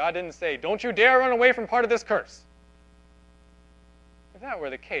 God didn't say, "Don't you dare run away from part of this curse." If that were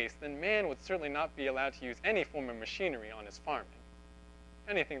the case, then man would certainly not be allowed to use any form of machinery on his farming.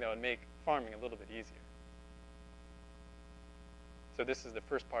 Anything that would make farming a little bit easier. So this is the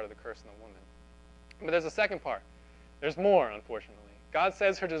first part of the curse on the woman. But there's a second part. There's more, unfortunately. God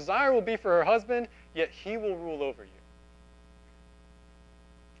says her desire will be for her husband, yet he will rule over you.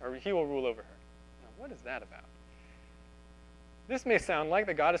 Or he will rule over her. Now, what is that about? This may sound like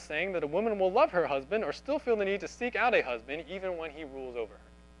that God is saying that a woman will love her husband or still feel the need to seek out a husband even when he rules over her.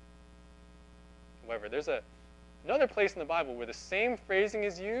 However, there's another place in the Bible where the same phrasing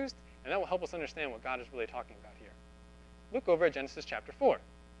is used, and that will help us understand what God is really talking about here. Look over at Genesis chapter 4.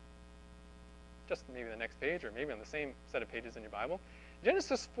 just maybe the next page or maybe on the same set of pages in your Bible.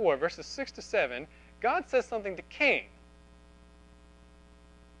 Genesis 4, verses 6 to 7, God says something to Cain.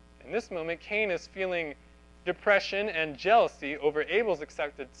 In this moment, Cain is feeling depression and jealousy over Abel's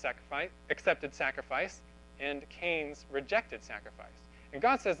accepted sacrifice and Cain's rejected sacrifice. And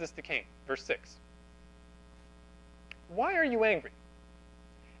God says this to Cain, verse 6. Why are you angry?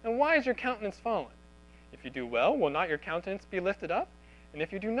 And why is your countenance fallen? If you do well, will not your countenance be lifted up? And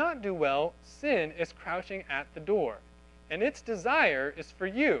if you do not do well, sin is crouching at the door, and its desire is for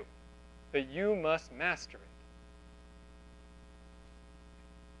you, but you must master it.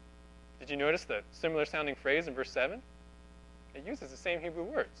 Did you notice the similar sounding phrase in verse 7? It uses the same Hebrew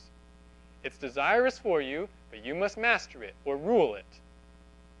words. Its desire is for you, but you must master it or rule it.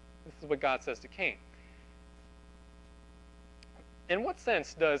 This is what God says to Cain. In what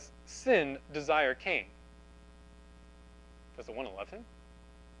sense does sin desire Cain? Does it want to love him?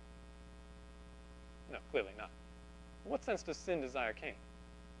 No, clearly not. In what sense does sin desire Cain?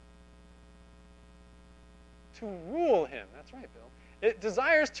 To rule him. That's right, Bill. It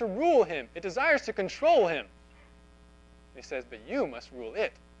desires to rule him. It desires to control him. He says, but you must rule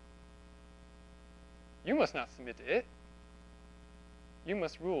it. You must not submit to it. You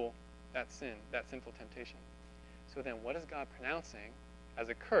must rule that sin, that sinful temptation. So then what is God pronouncing as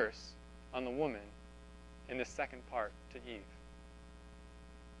a curse on the woman in this second part to Eve?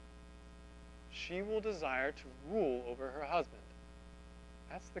 She will desire to rule over her husband.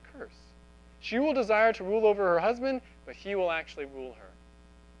 That's the curse. She will desire to rule over her husband, but he will actually rule her.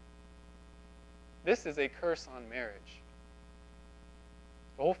 This is a curse on marriage.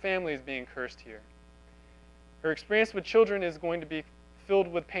 The whole family is being cursed here. Her experience with children is going to be filled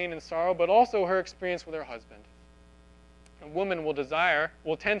with pain and sorrow, but also her experience with her husband. A woman will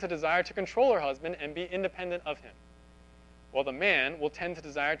tend to desire to control her husband and be independent of him, while the man will tend to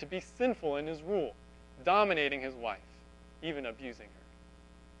desire to be sinful in his rule, dominating his wife, even abusing her.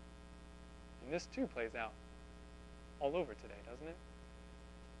 And this too plays out all over today, doesn't it?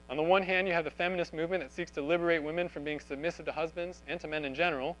 On the one hand, you have the feminist movement that seeks to liberate women from being submissive to husbands and to men in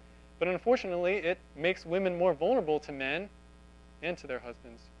general, but unfortunately it makes women more vulnerable to men and to their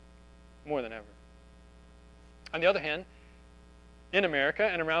husbands more than ever. On the other hand, in America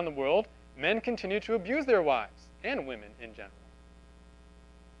and around the world, men continue to abuse their wives and women in general.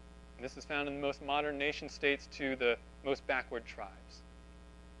 And this is found in the most modern nation states to the most backward tribes.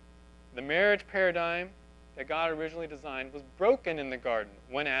 The marriage paradigm that God originally designed was broken in the garden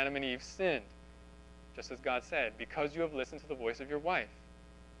when Adam and Eve sinned, just as God said, because you have listened to the voice of your wife.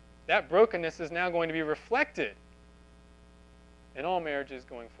 That brokenness is now going to be reflected in all marriages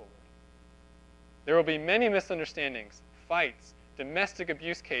going forward. There will be many misunderstandings, fights, domestic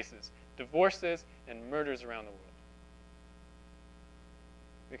abuse cases, divorces, and murders around the world.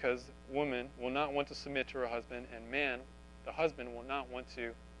 Because woman will not want to submit to her husband, and the husband will not want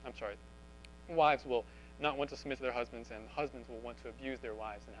to, wives will not want to submit to their husbands, and husbands will want to abuse their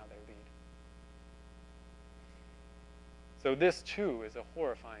wives in how they lead. So this too is a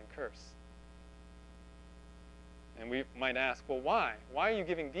horrifying curse. And we might ask, well, why? Why are you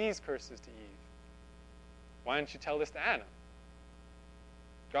giving these curses to Eve? Why didn't you tell this to Adam?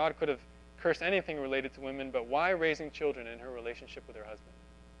 God could have cursed anything related to women, but why raising children in her relationship with her husband?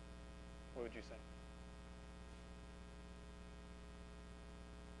 What would you say?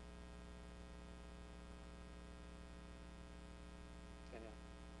 Danielle.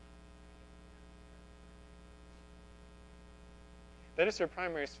 That is her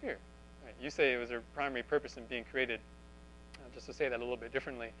primary sphere. Right. You say it was her primary purpose in being created. Just to say that a little bit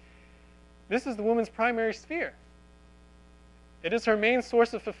differently. This is the woman's primary sphere. It is her main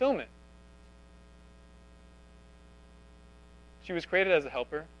source of fulfillment. She was created as a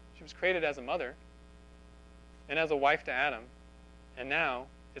helper. She was created as a mother and as a wife to Adam. And now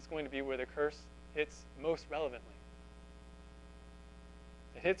it's going to be where the curse hits most relevantly.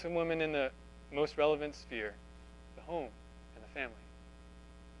 It hits a woman in the most relevant sphere, the home and the family.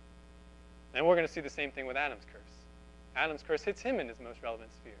 And we're going to see the same thing with Adam's curse. Adam's curse hits him in his most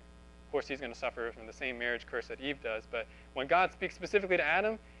relevant sphere. Of course, he's going to suffer from the same marriage curse that Eve does, but when God speaks specifically to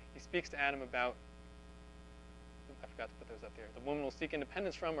Adam, he speaks to Adam about, I forgot to put those up there, the woman will seek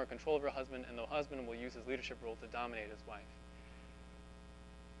independence from or control of her husband, and the husband will use his leadership role to dominate his wife.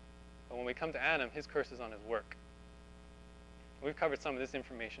 But when we come to Adam, his curse is on his work. We've covered some of this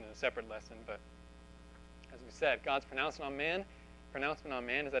information in a separate lesson, but as we said, God's pronouncement on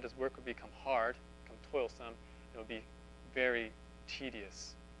man is that his work will become hard, become toilsome, it will be very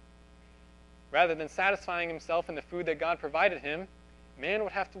tedious. Rather than satisfying himself in the food that God provided him, man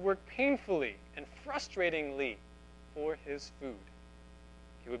would have to work painfully and frustratingly for his food.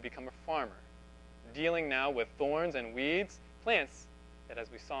 He would become a farmer, dealing now with thorns and weeds, plants that,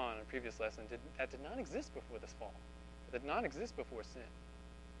 as we saw in a previous lesson, that did not exist before this fall, that did not exist before sin.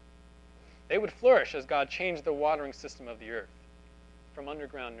 They would flourish as God changed the watering system of the earth from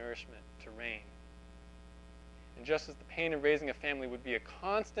underground nourishment to rain. And just as the pain of raising a family would be a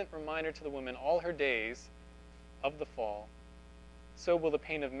constant reminder to the woman all her days of the fall, so will the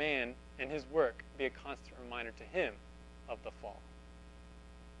pain of man and his work be a constant reminder to him of the fall.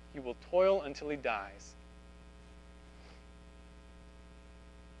 He will toil until he dies.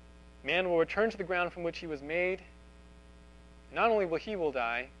 Man will return to the ground from which he was made. Not only will he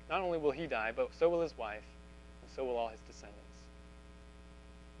die, but so will his wife, and so will all his descendants.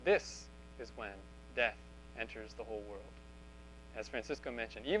 This is when death enters the whole world. As Francisco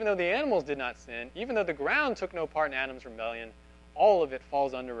mentioned, even though the animals did not sin, even though the ground took no part in Adam's rebellion, all of it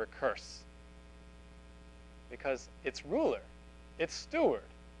falls under a curse. Because its ruler, its steward,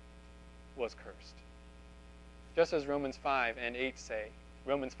 was cursed. Just as Romans 5 and 8 say.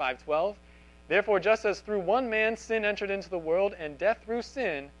 Romans 5:12, therefore just as through one man sin entered into the world, and death through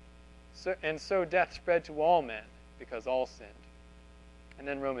sin, so death spread to all men, because all sinned. And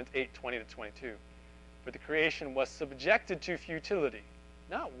then Romans 8:20-22, for the creation was subjected to futility,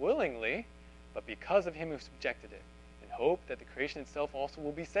 not willingly, but because of him who subjected it, in hope that the creation itself also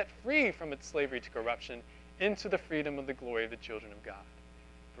will be set free from its slavery to corruption into the freedom of the glory of the children of God.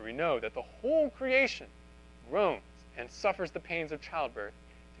 For we know that the whole creation groans and suffers the pains of childbirth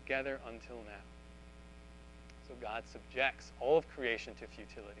together until now. So God subjects all of creation to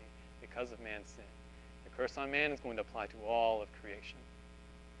futility because of man's sin. The curse on man is going to apply to all of creation.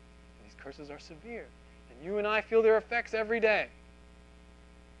 And these curses are severe, and you and I feel their effects every day.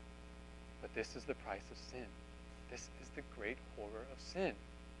 But this is the price of sin. This is the great horror of sin.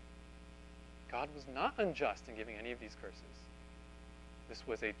 God was not unjust in giving any of these curses. This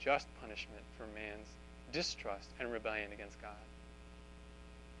was a just punishment for man's distrust and rebellion against God.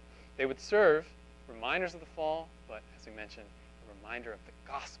 They would serve reminders of the fall, but as we mentioned, a reminder of the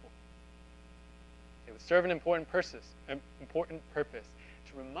gospel. They would serve an important purpose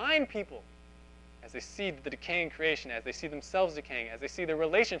to remind people as they see the decaying creation, as they see themselves decaying, as they see their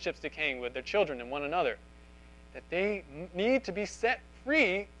relationships decaying with their children and one another, that they need to be set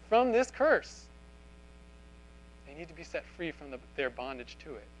free from this curse. They need to be set free from their bondage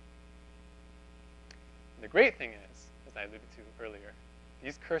to it. And the great thing is, as I alluded to earlier,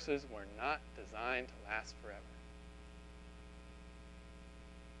 these curses were not designed to last forever.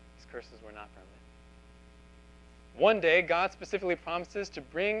 These curses were not permanent. One day, God specifically promises to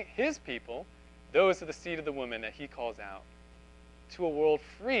bring his people, those of the seed of the woman that he calls out, to a world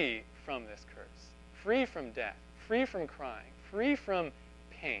free from this curse, free from death, free from crying, free from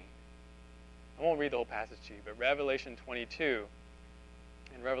pain. I won't read the whole passage to you, but Revelation 22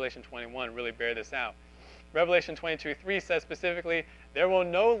 and Revelation 21 really bear this out. Revelation 22:3 says specifically, there will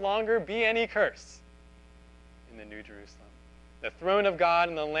no longer be any curse in the New Jerusalem. The throne of God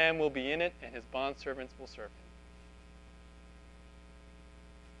and the Lamb will be in it, and his bondservants will serve him.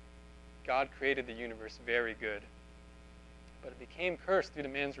 God created the universe very good, but it became cursed due to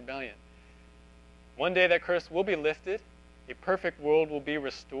man's rebellion. One day that curse will be lifted, a perfect world will be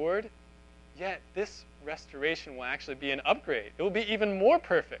restored, yet this restoration will actually be an upgrade. It will be even more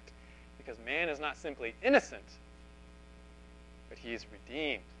perfect, because man is not simply innocent, but he is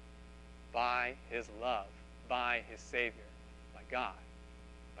redeemed by his love, by his Savior, by God,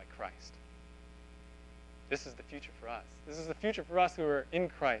 by Christ. This is the future for us. This is the future for us who are in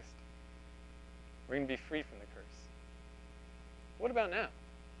Christ. We're going to be free from the curse. What about now?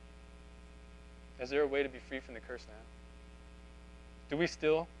 Is there a way to be free from the curse now? Do we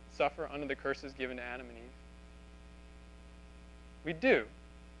still suffer under the curses given to Adam and Eve? We do.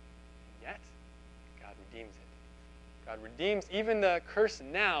 Yet, God redeems it. God redeems even the curse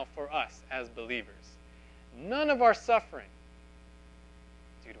now for us as believers. None of our suffering,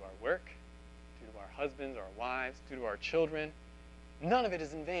 due to our work, due to our husbands, our wives, due to our children, none of it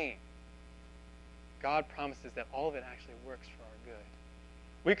is in vain. God promises that all of it actually works for our good.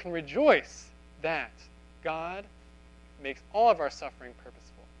 We can rejoice that God makes all of our suffering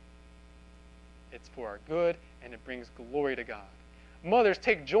purposeful. It's for our good, and it brings glory to God. Mothers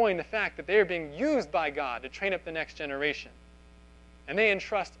take joy in the fact that they are being used by God to train up the next generation, and they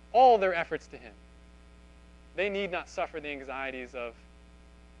entrust all their efforts to him. They need not suffer the anxieties of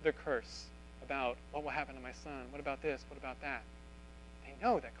the curse about what will happen to my son, what about this, what about that. They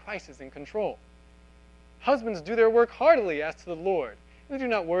know that Christ is in control. Husbands do their work heartily as to the Lord. They do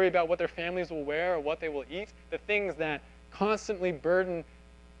not worry about what their families will wear or what they will eat, the things that constantly burden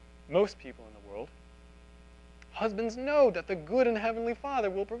most people in the world. Husbands know that the good and heavenly Father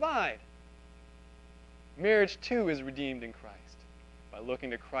will provide. Marriage, too, is redeemed in Christ. By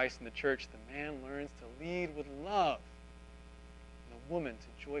looking to Christ in the church, the man learns to lead with love, and the woman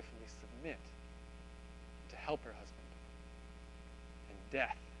to joyfully submit, to help her husband. And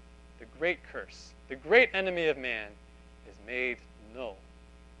death, the great curse, the great enemy of man, is made null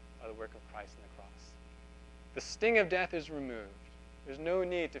by the work of Christ on the cross. The sting of death is removed. There's no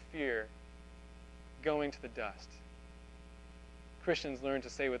need to fear going to the dust. Christians learn to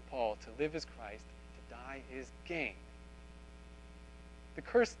say with Paul, to live is Christ, to die is gain. The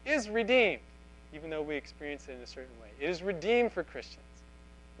curse is redeemed, even though we experience it in a certain way. It is redeemed for Christians.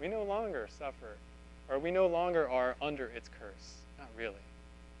 We no longer suffer, or we no longer are under its curse. Not really.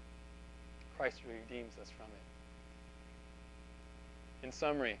 Christ redeems us from it. In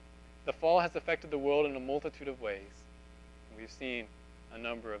summary, the fall has affected the world in a multitude of ways. And we've seen a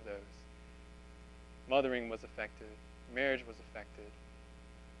number of those. Mothering was affected. Marriage was affected.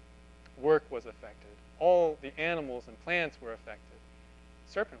 Work was affected. All the animals and plants were affected.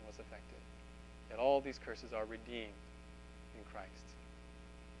 Serpent was affected. Yet all these curses are redeemed in Christ.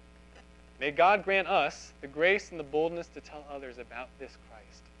 May God grant us the grace and the boldness to tell others about this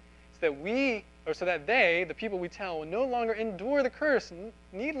Christ, so that they, the people we tell, will no longer endure the curse,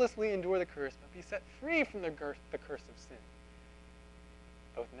 needlessly endure the curse, but be set free from the curse of sin,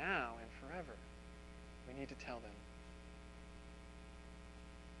 both now and forever. We need to tell them.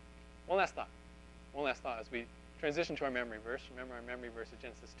 One last thought as we transition to our memory verse. Remember, our memory verse is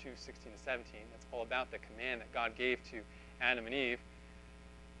Genesis 2:16-17. That's all about the command that God gave to Adam and Eve.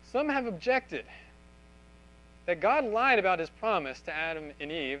 Some have objected that God lied about his promise to Adam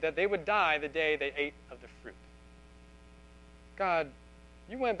and Eve that they would die the day they ate of the fruit. God,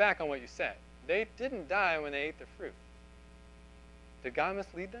 you went back on what you said. They didn't die when they ate the fruit. Did God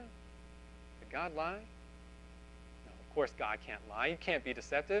mislead them? Did God lie? No, of course God can't lie. He can't be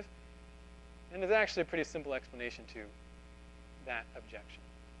deceptive. And there's actually a pretty simple explanation to that objection,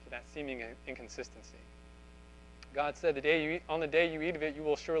 to that seeming inconsistency. God said, on the day you eat of it, you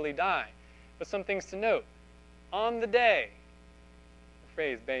will surely die. But some things to note. On the day, the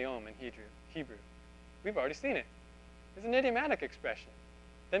phrase bayom in Hebrew, we've already seen it. It's an idiomatic expression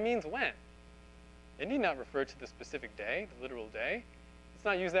that means when. It need not refer to the specific day, the literal day. It's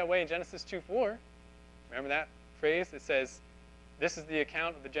not used that way in Genesis 2:4. Remember that phrase? It says, this is the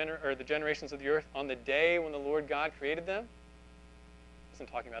account of the generations of the earth on the day when the Lord God created them. It isn't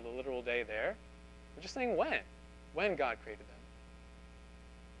talking about a literal day there. We're just saying when God created them.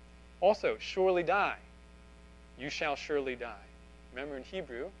 Also, surely die. You shall surely die. Remember in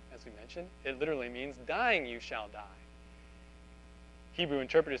Hebrew, as we mentioned, it literally means dying you shall die. Hebrew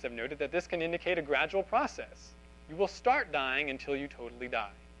interpreters have noted that this can indicate a gradual process. You will start dying until you totally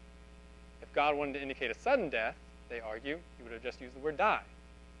die. If God wanted to indicate a sudden death, they argue, he would have just used the word die,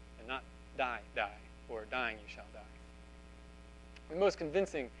 and not die, or dying you shall die. The most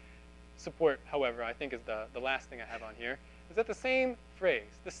convincing support, however, I think is the last thing I have on here, is that the same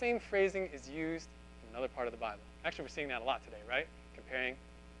phrasing is used in another part of the Bible. Actually, we're seeing that a lot today, right? Comparing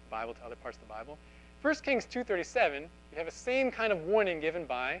the Bible to other parts of the Bible. 1 Kings 2:37, you have the same kind of warning given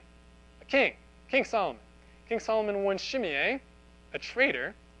by a king, King Solomon. King Solomon warns Shimei, a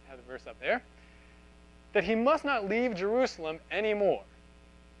traitor, I have the verse up there, that he must not leave Jerusalem anymore.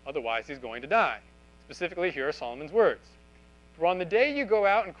 Otherwise, he's going to die. Specifically, here are Solomon's words. For on the day you go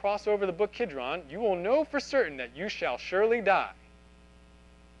out and cross over the brook Kidron, you will know for certain that you shall surely die.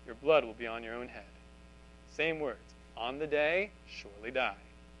 Your blood will be on your own head. Same words. On the day, surely die.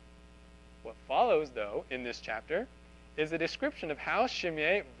 What follows, though, in this chapter, is a description of how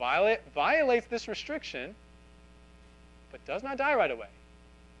Shimei violates this restriction, but does not die right away.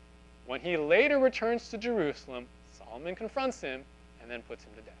 When he later returns to Jerusalem, Solomon confronts him and then puts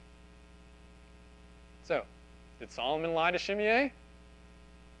him to death. So, did Solomon lie to Shimei?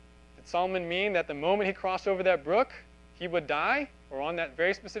 Did Solomon mean that the moment he crossed over that brook, he would die, or on that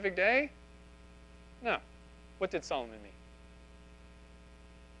very specific day? No. What did Solomon mean?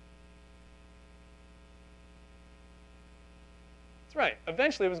 That's right.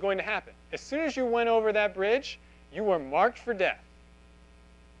 Eventually it was going to happen. As soon as you went over that bridge, you were marked for death.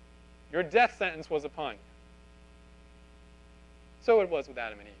 Your death sentence was upon you. So it was with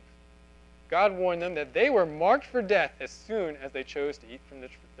Adam and Eve. God warned them that they were marked for death as soon as they chose to eat from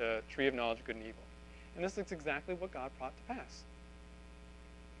the tree of knowledge of good and evil. And this is exactly what God brought to pass.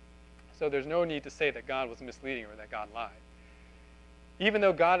 So there's no need to say that God was misleading or that God lied. Even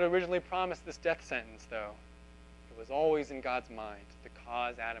though God originally promised this death sentence, though, it was always in God's mind to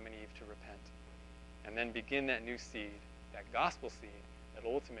cause Adam and Eve to repent and then begin that new seed, that gospel seed, that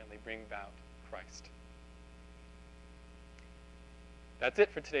ultimately bring about Christ. That's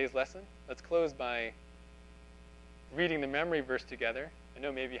it for today's lesson. Let's close by reading the memory verse together. I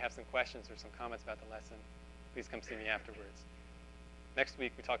know maybe you have some questions or some comments about the lesson. Please come see me afterwards. Next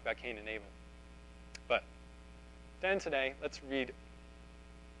week, we talk about Cain and Abel. But then today, let's read,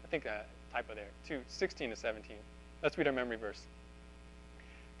 I think a typo there, 16 to 17. Let's read our memory verse.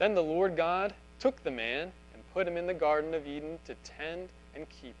 Then the Lord God took the man and put him in the Garden of Eden to tend and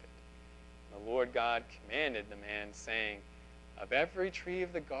keep it. The Lord God commanded the man, saying, of every tree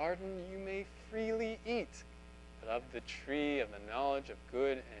of the garden you may freely eat, but of the tree of the knowledge of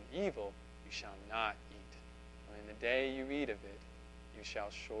good and evil you shall not eat. For in the day you eat of it, you shall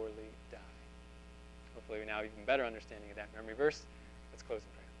surely die. Hopefully we now have even better understanding of that memory verse. Let's close in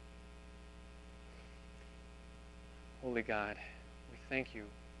prayer. Holy God, we thank you.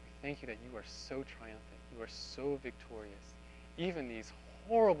 We thank you that you are so triumphant. You are so victorious. Even these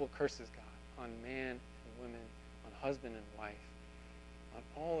horrible curses, God, on man and women, on husband and wife, on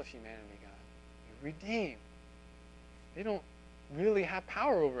all of humanity, God, you redeem. They don't really have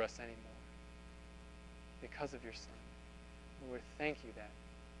power over us anymore because of your Son. Lord, thank you that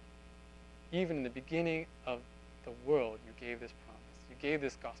even in the beginning of the world, you gave this promise. You gave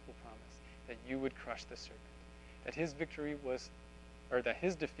this gospel promise that you would crush the serpent, that his victory was, or that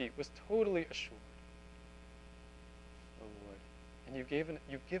his defeat was totally assured. Oh Lord, and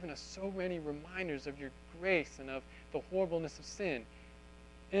you've given us so many reminders of your grace and of the horribleness of sin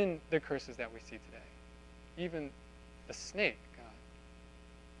in the curses that we see today. Even the snake, God,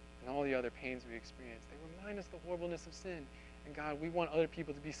 and all the other pains we experience, they remind us the horribleness of sin. And God, we want other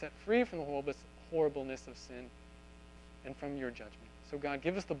people to be set free from the horribleness of sin and from your judgment. So God,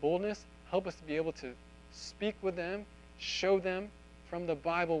 give us the boldness. Help us to be able to speak with them, show them from the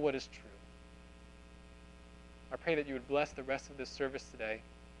Bible what is true. I pray that you would bless the rest of this service today,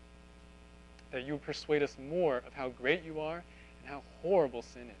 that you would persuade us more of how great you are and how horrible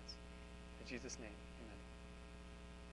sin is. In Jesus' name.